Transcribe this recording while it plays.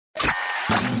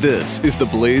This is the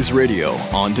Blaze Radio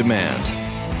on demand.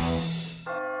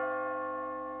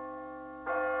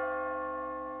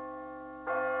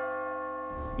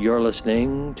 You're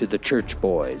listening to the Church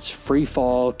Boys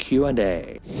FREEFALL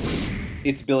Q&A.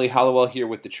 It's Billy Hollowell here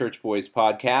with the Church Boys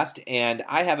podcast, and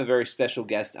I have a very special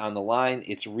guest on the line.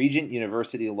 It's Regent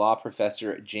University law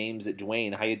professor James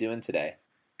Duane. How you doing today?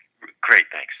 Great,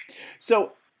 thanks.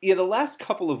 So, the last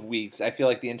couple of weeks, I feel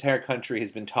like the entire country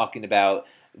has been talking about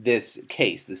this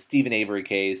case, the Stephen Avery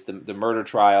case, the murder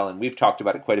trial, and we've talked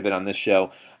about it quite a bit on this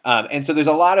show. And so there's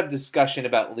a lot of discussion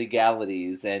about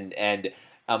legalities and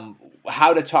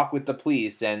how to talk with the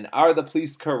police, and are the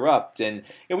police corrupt? And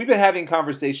we've been having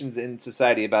conversations in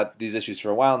society about these issues for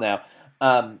a while now.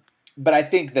 But I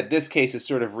think that this case has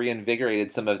sort of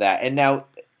reinvigorated some of that. And now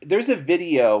there's a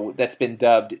video that's been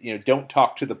dubbed, "Don't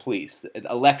Talk to the Police,"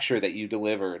 a lecture that you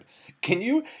delivered. Can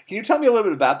you tell me a little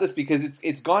bit about this, because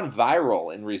it's gone viral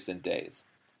in recent days?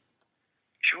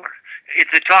 Sure.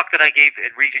 It's a talk that I gave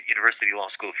at Regent University Law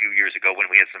School a few years ago when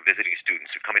we had some visiting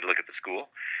students who come in to look at the school.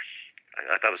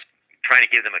 I thought I was trying to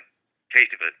give them a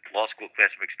taste of a law school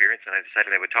classroom experience, and I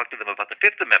decided I would talk to them about the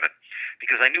Fifth Amendment,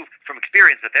 because I knew from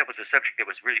experience that was a subject that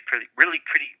was really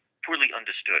pretty poorly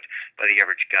understood by the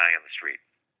average guy on the street.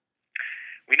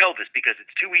 We know this because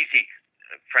it's too easy,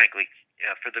 frankly,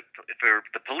 for the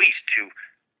police to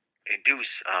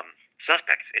induce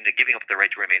suspects into giving up their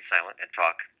right to remain silent and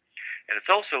talk. And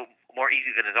it's also more easy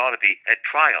than it ought to be at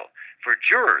trial for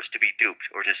jurors to be duped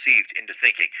or deceived into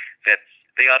thinking that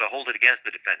they ought to hold it against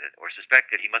the defendant or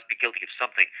suspect that he must be guilty of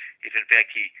something if, in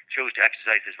fact, he chose to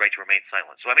exercise his right to remain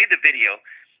silent. So I made the video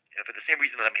for the same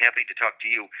reason that I'm happy to talk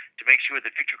to you, to make sure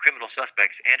that future criminal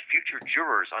suspects and future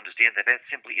jurors understand that that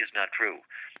simply is not true,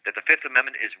 that the Fifth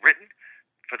Amendment is written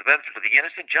for the benefit of the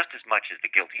innocent just as much as the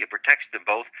guilty. It protects them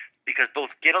both, because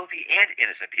both guilty and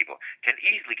innocent people can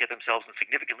easily get themselves in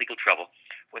significant legal trouble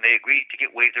when they agree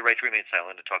to waive their right to remain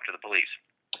silent and talk to the police.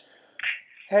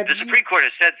 The Supreme Court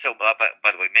has said so, by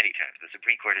the way, many times. The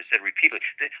Supreme Court has said repeatedly.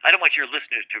 I don't want your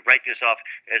listeners to write this off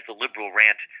as the liberal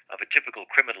rant of a typical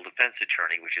criminal defense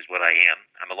attorney, which is what I am.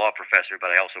 I'm a law professor,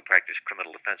 but I also practice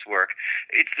criminal defense work.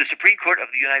 It's the Supreme Court of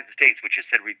the United States which has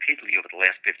said repeatedly over the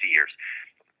last 50 years,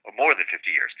 or more than 50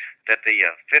 years, that the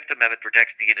Fifth Amendment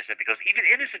protects the innocent, because even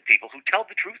innocent people who tell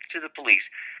the truth to the police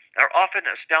are often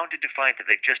astounded to find that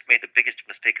they've just made the biggest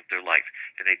mistake of their life,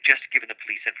 that they've just given the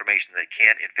police information that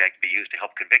can, in fact, be used to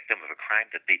help convict them of a crime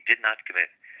that they did not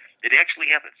commit. It actually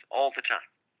happens all the time.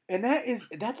 And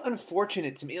that's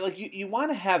unfortunate to me. Like, you want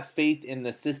to have faith in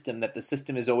the system, that the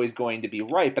system is always going to be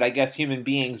right, but I guess human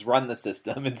beings run the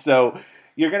system, and so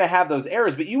you're going to have those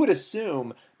errors. But you would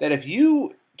assume that if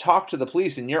you talk to the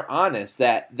police and you're honest,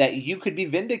 that you could be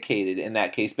vindicated in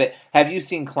that case. But have you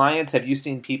seen clients, have you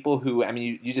seen people who,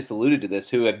 you just alluded to this,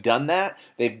 who have done that?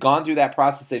 They've gone through that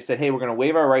process, they've said, hey, we're going to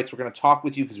waive our rights, we're going to talk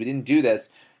with you because we didn't do this,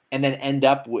 and then end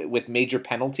up with major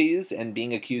penalties and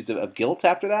being accused of guilt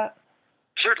after that?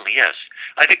 Certainly, yes.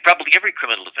 I think probably every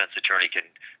criminal defense attorney can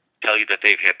tell you that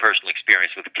they've had personal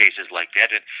experience with cases like that.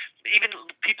 And even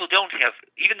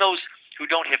those who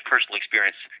don't have personal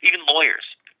experience, even lawyers,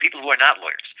 people who are not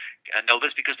lawyers, know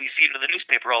this because we see it in the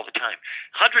newspaper all the time.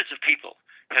 Hundreds of people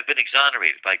have been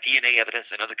exonerated by DNA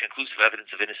evidence and other conclusive evidence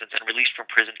of innocence and released from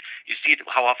prison. You see it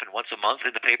how often? Once a month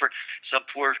in the paper. Some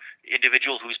poor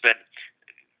individual who's been,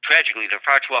 tragically, they're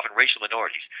far too often racial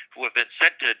minorities, who have been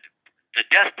sent to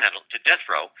death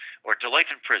row, or to life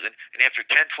in prison, and after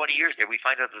 10, 20 years there, we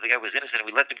find out that the guy was innocent, and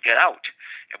we let them get out.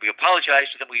 And we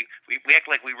apologize to them. We act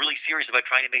like we're really serious about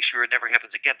trying to make sure it never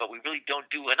happens again, but we really don't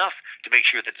do enough to make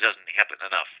sure that it doesn't happen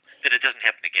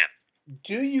again.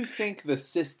 Do you think the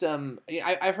system...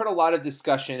 I've heard a lot of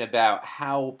discussion about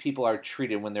how people are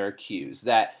treated when they're accused,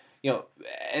 that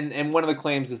and one of the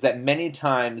claims is that many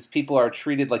times people are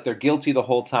treated like they're guilty the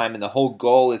whole time, and the whole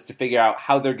goal is to figure out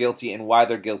how they're guilty and why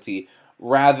they're guilty,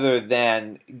 rather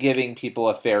than giving people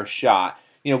a fair shot.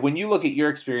 When you look at your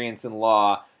experience in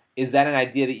law, is that an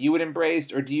idea that you would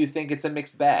embrace, or do you think it's a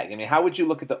mixed bag? How would you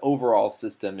look at the overall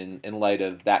system in light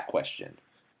of that question?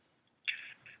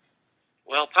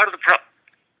 Well, part of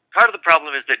the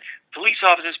problem is that police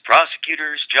officers,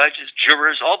 prosecutors, judges,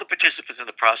 jurors, all the participants in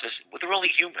the process, they're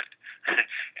only human.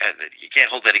 And you can't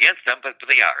hold that against them, but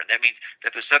they are. And that means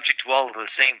that they're subject to all of the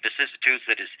same vicissitudes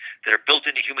that are built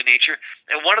into human nature.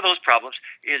 And one of those problems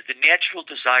is the natural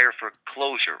desire for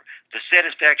closure, the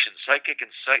satisfaction, psychic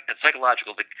and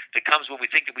psychological, that comes when we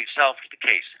think that we've solved the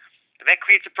case. And that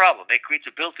creates a problem. That creates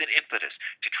a built-in impetus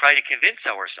to try to convince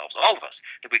ourselves, all of us,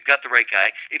 that we've got the right guy.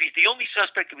 If he's the only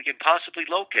suspect that we can possibly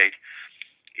locate,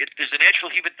 there's a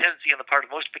natural human tendency on the part of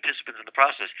most participants in the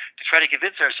process to try to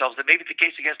convince ourselves that maybe the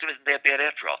case against them isn't that bad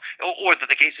after all, or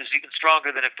that the case is even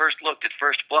stronger than it first looked at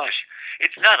first blush.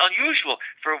 It's not unusual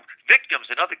for victims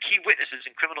and other key witnesses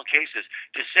in criminal cases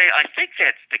to say, I think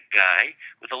that's the guy,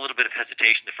 with a little bit of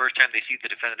hesitation the first time they see the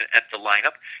defendant at the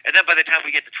lineup, and then by the time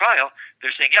we get to trial,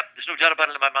 they're saying, yep, there's no doubt about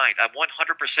it in my mind. I'm 100%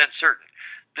 certain.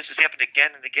 This has happened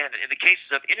again and again in the cases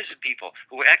of innocent people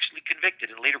who were actually convicted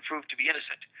and later proved to be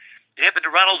innocent. It happened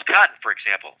to Ronald Cotton, for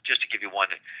example, just to give you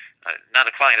one, not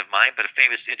a client of mine, but a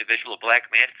famous individual, a black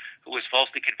man, who was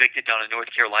falsely convicted down in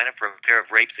North Carolina for a pair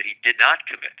of rapes that he did not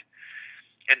commit.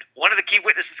 And one of the key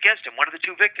witnesses against him, one of the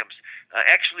two victims,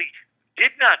 actually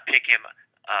did not pick him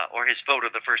or his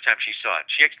photo the first time she saw it.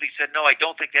 She actually said, no, I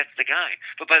don't think that's the guy.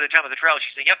 But by the time of the trial,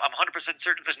 she's saying, yep, I'm 100%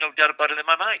 certain, there's no doubt about it in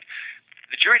my mind.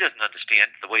 The jury doesn't understand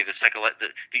the way these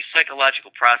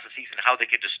psychological processes and how they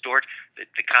can distort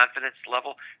the confidence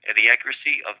level and the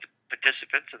accuracy of the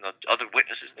participants and the other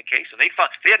witnesses in the case. And they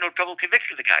had no trouble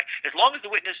convicting the guy. As long as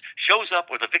the witness shows up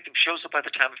or the victim shows up by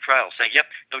the time of trial saying, yep,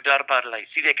 no doubt about it, I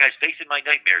see that guy's face in my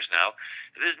nightmares now,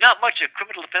 there's not much a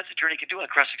criminal defense attorney can do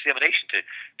on cross-examination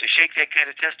to shake that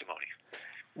kind of testimony.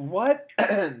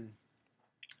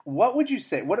 What would you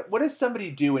say? What does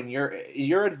somebody do in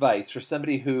your advice for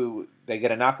somebody who they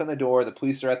get a knock on the door, the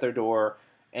police are at their door,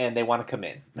 and they want to come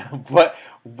in?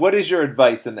 What is your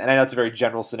advice? And I know it's a very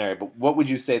general scenario, but what would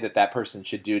you say that person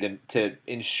should do to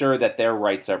ensure that their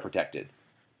rights are protected?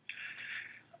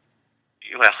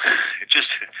 Well, just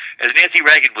as Nancy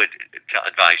Reagan would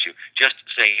advise you, just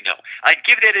say no. I'd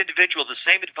give that individual the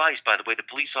same advice, by the way, the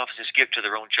police officers give to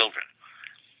their own children.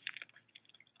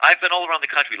 I've been all around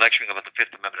the country lecturing about the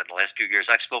Fifth Amendment in the last few years.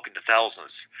 I've spoken to thousands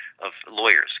of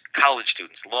lawyers, college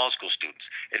students, law school students,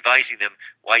 advising them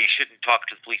why you shouldn't talk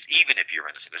to the police even if you're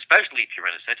innocent, especially if you're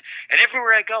innocent. And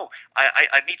everywhere I go,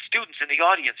 I meet students in the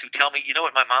audience who tell me, you know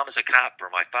what, my mom is a cop or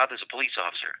my father's a police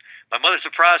officer. My mother's a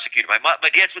prosecutor. My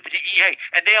dad's with the DEA.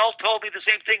 And they all told me the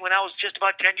same thing when I was just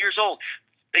about 10 years old.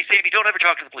 They say to me, don't ever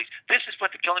talk to the police. This is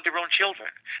what they're telling their own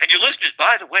children. And your listeners,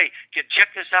 by the way, can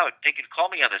check this out. They can call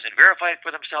me on this and verify it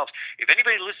for themselves. If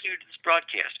anybody listening to this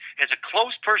broadcast has a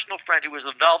close personal friend who is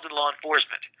involved in law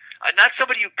enforcement, not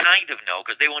somebody you kind of know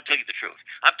because they won't tell you the truth.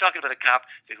 I'm talking about a cop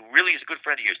who really is a good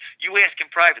friend of yours. You ask him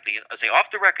privately, and say,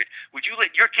 off the record, would you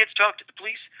let your kids talk to the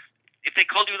police? If they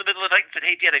called you in the middle of the night and said,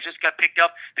 hey, Dad, I just got picked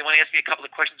up, they want to ask me a couple of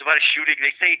questions about a shooting,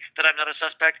 they say that I'm not a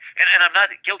suspect, and I'm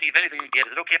not guilty of anything, Dad,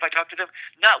 is it okay if I talk to them?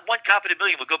 Not one cop in a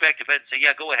million will go back to bed and say,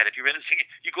 yeah, go ahead. If you're innocent,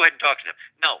 you go ahead and talk to them.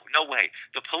 No way.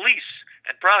 The police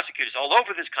and prosecutors all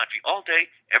over this country, all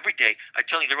day, every day, are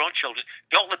telling their own children,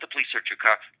 don't let the police search your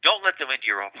car. Don't let them into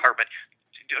your apartment.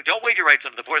 Don't waive your rights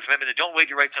under the Fourth Amendment, and don't waive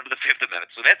your rights under the Fifth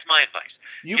Amendment. So that's my advice.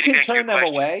 You can turn them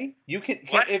away. You can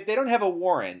if they don't have a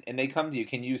warrant and they come to you.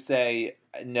 Can you say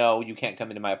no? You can't come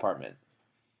into my apartment.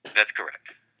 That's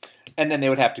correct. And then they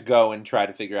would have to go and try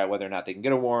to figure out whether or not they can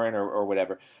get a warrant or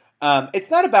whatever.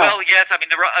 It's not about. Well, yes. I mean,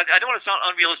 I don't want to sound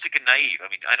unrealistic and naive. I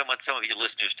mean, I don't want some of your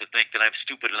listeners to think that I'm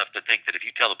stupid enough to think that if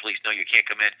you tell the police no, you can't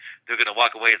come in, they're going to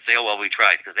walk away and say, oh well, we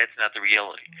tried, because that's not the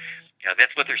reality.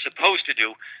 That's what they're supposed to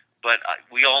do. But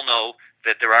we all know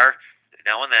that there are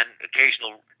now and then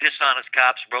occasional dishonest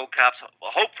cops, rogue cops.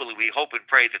 Well, hopefully, we hope and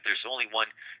pray that there's only one,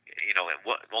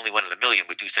 only one in a million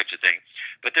would do such a thing.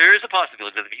 But there is a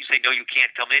possibility that if you say, no, you can't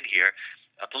come in here,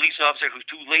 a police officer who's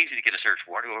too lazy to get a search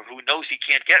warrant or who knows he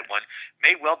can't get one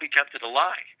may well be tempted to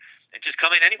lie and just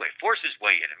come in anyway, force his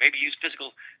way in, and maybe use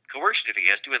physical coercion if he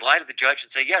has to, and lie to the judge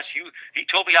and say, yes, he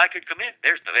told me I could come in.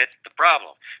 That's the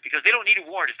problem. Because they don't need a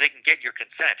warrant if they can get your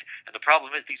consent. And the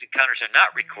problem is these encounters are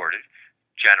not recorded,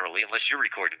 generally, unless you're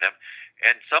recording them.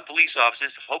 And some police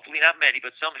officers, hopefully not many,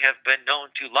 but some have been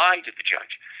known to lie to the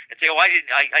judge and say, oh, I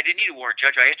didn't need a warrant,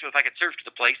 Judge. I asked him if I could search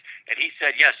the place, and he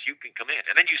said, yes, you can come in.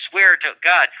 And then you swear to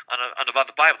God on the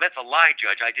Bible, that's a lie,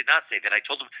 Judge. I did not say that. I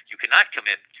told him you cannot come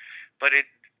in.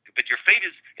 But your fate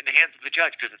is in the hands of the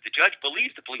judge, because if the judge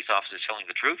believes the police officer is telling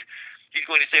the truth, he's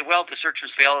going to say, well, the search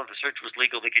was valid, the search was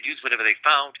legal, they could use whatever they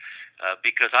found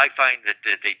because I find that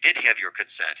they did have your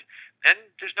consent. And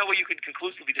there's no way you can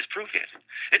conclusively disprove it.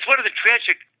 It's one of the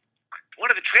tragedies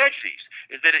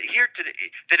is that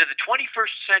that in the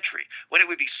 21st century, when it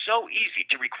would be so easy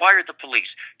to require the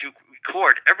police to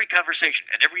record every conversation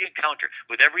and every encounter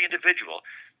with every individual,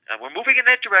 we're moving in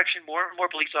that direction. More and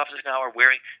more police officers now are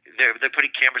they're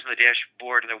putting cameras on the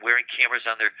dashboard, and they're wearing cameras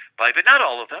on their body, but not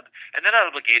all of them, and they're not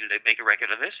obligated to make a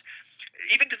record of this.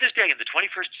 Even to this day, in the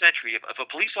 21st century, if a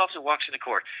police officer walks into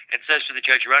court and says to the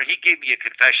judge, Your Honor, he gave me a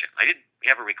confession. I didn't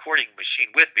have a recording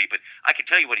machine with me, but I can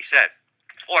tell you what he said.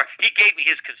 Or he gave me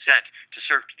his consent to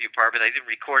search the apartment. I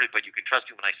didn't record it, but you can trust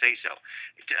me when I say so.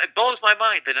 It blows my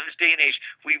mind that in this day and age,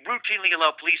 we routinely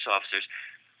allow police officers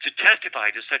to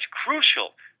testify to such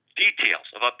crucial details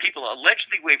about people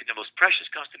allegedly waiving their most precious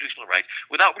constitutional rights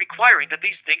without requiring that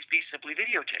these things be simply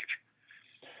videotaped,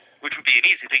 which would be an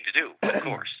easy thing to do, of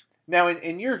course. Now,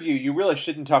 in your view, you really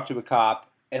shouldn't talk to a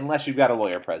cop unless you've got a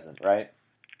lawyer present, right?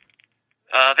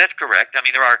 That's correct. I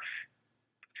mean, there are.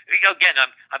 Again,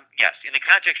 yes. In the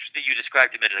context that you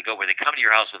described a minute ago, where they come to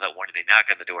your house without warning, they knock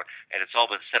on the door, and it's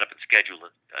all been set up and scheduled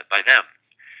by them.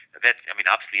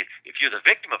 Obviously, if you're the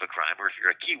victim of a crime, or if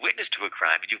you're a key witness to a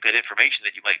crime, and you've got information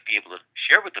that you might be able to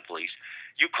share with the police,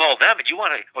 you call them, and you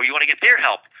want to get their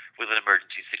help with an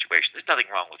emergency situation. There's nothing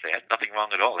wrong with that. Nothing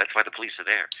wrong at all. That's why the police are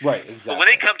there. Right. Exactly. But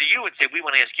when they come to you and say, "We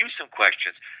want to ask you some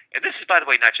questions," and this is, by the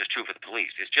way, not just true for the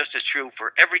police. It's just as true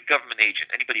for every government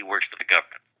agent, anybody who works for the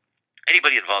government.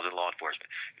 Anybody involved in law enforcement.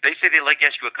 If they say they'd like to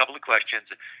ask you a couple of questions,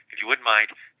 if you wouldn't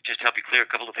mind, just to help you clear a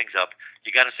couple of things up,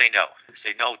 you got to say no.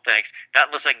 Say, "No, thanks.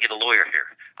 Not unless I can get a lawyer here.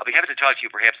 I'll be happy to talk to you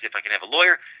perhaps if I can have a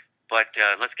lawyer, but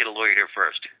let's get a lawyer here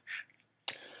first."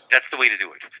 That's the way to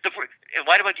do it. And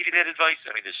why do I give you that advice?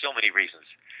 I mean, there's so many reasons.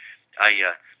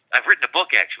 I've written a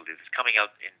book, actually, that's coming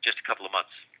out in just a couple of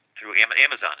months through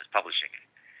Amazon is publishing it.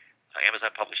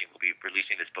 Amazon Publishing will be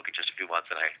releasing this book in just a few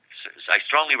months, and I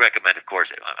strongly recommend, of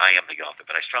course, I am the author,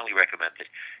 but I strongly recommend that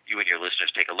you and your listeners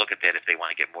take a look at that if they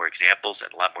want to get more examples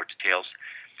and a lot more details.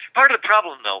 Part of the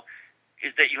problem, though,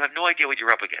 is that you have no idea what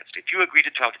you're up against. If you agree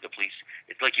to talk to the police,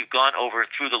 it's like you've gone over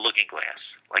through the looking glass,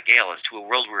 like Alice, to a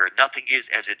world where nothing is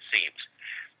as it seems.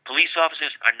 Police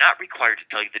officers are not required to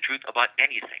tell you the truth about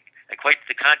anything. And quite to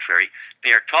the contrary,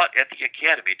 they are taught at the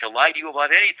academy to lie to you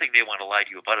about anything they want to lie to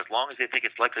you about as long as they think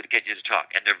it's likely to get you to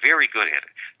talk. And they're very good at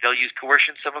it. They'll use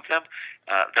coercion, some of them.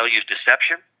 They'll use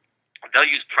deception. They'll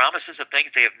use promises of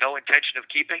things they have no intention of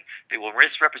keeping. They will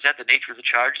misrepresent the nature of the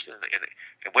charges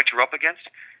and what you're up against.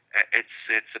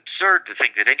 It's absurd to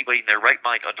think that anybody in their right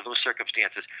mind under those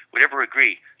circumstances would ever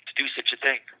agree to do such a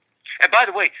thing. And by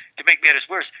the way, to make matters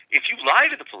worse, if you lie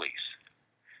to the police,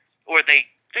 or they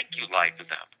think you lied to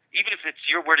them, even if it's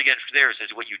your word against theirs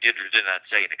as to what you did or did not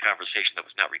say in a conversation that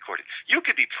was not recorded, you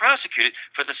could be prosecuted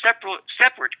for the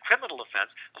separate criminal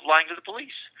offense of lying to the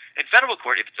police. In federal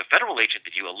court, if it's a federal agent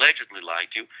that you allegedly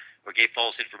lied to or gave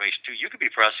false information to, you could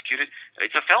be prosecuted.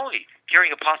 It's a felony,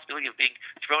 carrying a possibility of being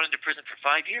thrown into prison for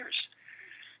 5 years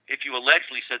if you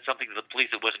allegedly said something to the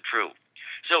police that wasn't true.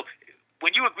 So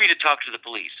when you agree to talk to the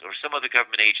police or some other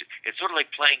government agent, it's sort of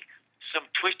like playing some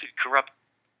twisted, corrupt,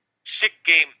 sick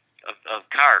game of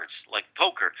cards, like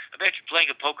poker. Imagine playing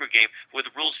a poker game where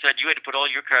the rules said you had to put all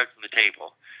your cards on the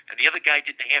table, and the other guy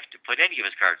didn't have to put any of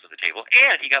his cards on the table,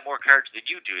 and he got more cards than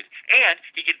you did, and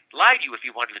he could lie to you if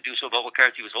he wanted to do so about what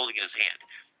cards he was holding in his hand.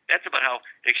 That's about how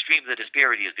extreme the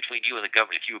disparity is between you and the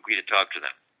government if you agree to talk to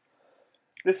them.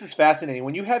 This is fascinating.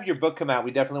 When you have your book come out, we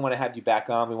definitely want to have you back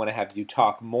on. We want to have you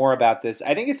talk more about this.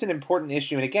 I think it's an important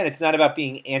issue, and again, it's not about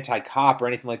being anti-cop or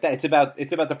anything like that. It's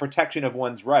about the protection of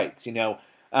one's rights.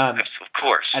 Yes, of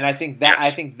course. And I think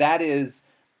that is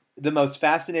the most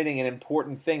fascinating and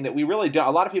important thing that we really don't.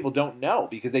 A lot of people don't know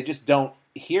because they just don't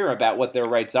hear about what their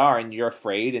rights are, and you're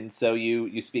afraid, and so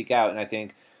you speak out. And I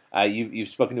think you've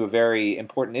spoken to a very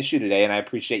important issue today, and I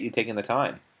appreciate you taking the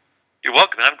time. You're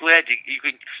welcome, and I'm glad you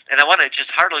can. And I want to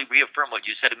just heartily reaffirm what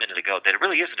you said a minute ago, that it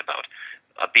really isn't about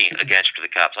being against the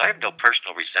cops. I have no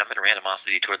personal resentment or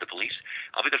animosity toward the police.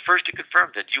 I'll be the first to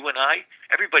confirm that you and I,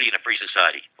 everybody in a free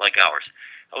society like ours,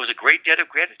 owes a great debt of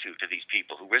gratitude to these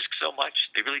people who risk so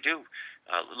much. They really do.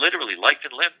 Literally life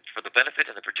and limb for the benefit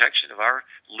and the protection of our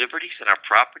liberties and our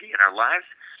property and our lives.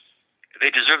 They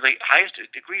deserve the highest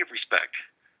degree of respect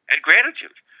and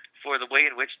gratitude for the way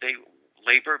in which they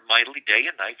labor mightily day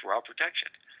and night for our protection.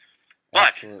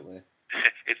 But Absolutely.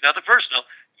 It's nothing personal.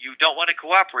 You don't want to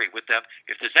cooperate with them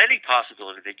if there's any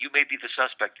possibility that you may be the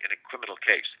suspect in a criminal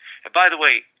case. And by the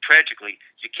way, tragically,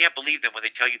 you can't believe them when they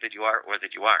tell you that you are or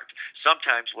that you aren't.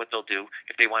 Sometimes what they'll do,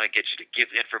 if they want to get you to give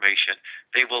information,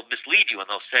 they will mislead you and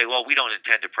they'll say, well, we don't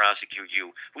intend to prosecute you.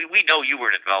 We know you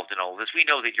weren't involved in all of this. We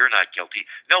know that you're not guilty.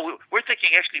 No, we're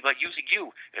thinking actually about using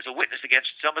you as a witness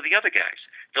against some of the other guys.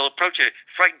 They'll approach a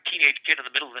frightened teenage kid in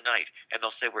the middle of the night and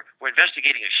they'll say, we're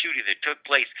investigating a shooting that took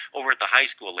place over at the high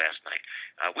school last night.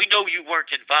 We know you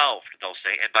weren't involved, they'll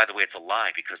say, and by the way, it's a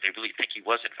lie because they really think he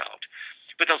was involved.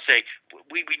 But they'll say,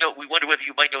 we wonder whether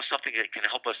you might know something that can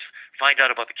help us find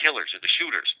out about the killers or the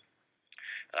shooters.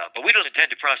 But we don't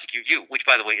intend to prosecute you, which,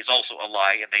 by the way, is also a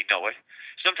lie, and they know it.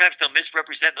 Sometimes they'll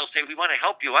misrepresent. They'll say, we want to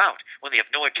help you out, when they have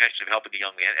no intention of helping the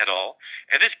young man at all.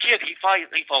 And this kid, he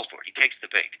falls for it. He takes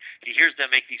the bait. He hears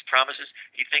them make these promises.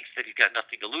 He thinks that he's got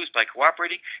nothing to lose by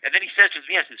cooperating. And then he says to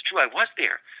them, yes, it's true, I was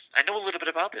there. I know a little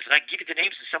bit about this, and I can give you the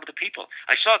names of some of the people.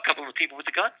 I saw a couple of the people with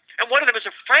the gun. And one of them is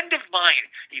a friend of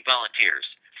mine, he volunteers.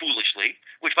 Foolishly,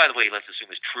 which, by the way, let's assume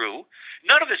is true.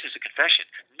 None of this is a confession.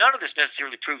 None of this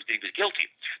necessarily proves that he was guilty.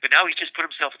 But now he's just put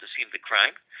himself at the scene of the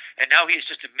crime, and now he has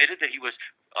just admitted that he was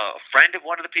a friend of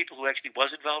one of the people who actually was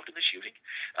involved in the shooting.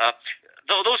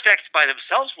 Though those facts by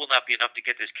themselves will not be enough to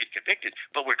get this kid convicted,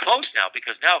 but we're close now,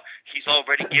 because now he's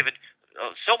already given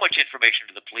so much information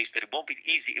to the police that it won't be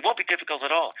easy. It won't be difficult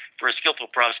at all for a skillful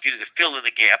prosecutor to fill in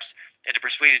the gaps and to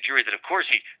persuade a jury that, of course,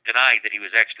 he denied that he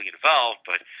was actually involved,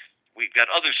 but we've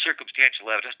got other circumstantial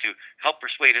evidence to help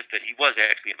persuade us that he was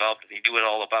actually involved, that he knew it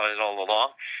all about it all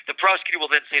along. The prosecutor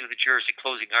will then say to the jurors in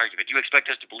closing argument, you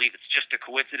expect us to believe it's just a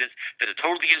coincidence that a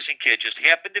totally innocent kid just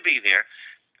happened to be there,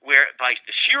 where by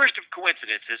the sheerest of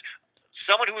coincidences,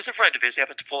 someone who was a friend of his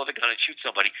happened to pull out a gun and shoot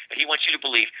somebody, and he wants you to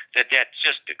believe that that's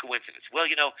just a coincidence. Well,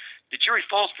 the jury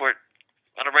falls for it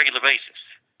on a regular basis,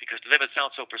 because to them it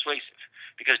sounds so persuasive,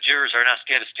 because jurors are not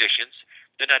statisticians.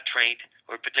 They're not trained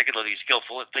or particularly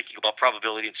skillful in thinking about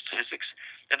probability and statistics.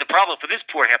 And the problem for this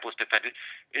poor hapless defendant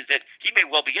is that he may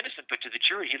well be innocent, but to the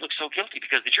jury he looks so guilty,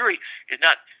 because the jury is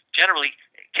not generally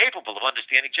capable of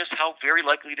understanding just how very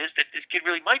likely it is that this kid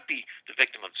really might be the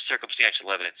victim of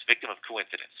circumstantial evidence, victim of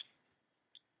coincidence.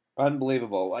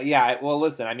 Unbelievable. Yeah, well,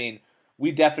 listen, I mean,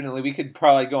 we could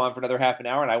probably go on for another half an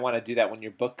hour, and I want to do that when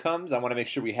your book comes. I want to make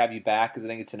sure we have you back, because I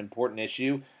think it's an important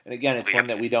issue. And again, it's one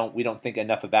that we don't think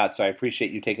enough about, so I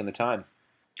appreciate you taking the time.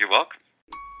 You're welcome.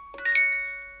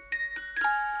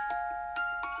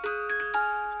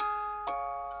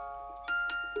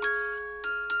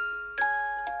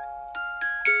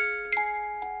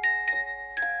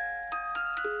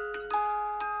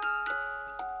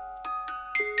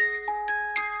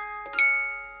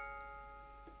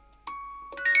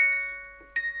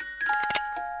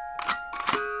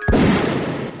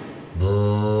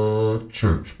 The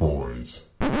Church Boy.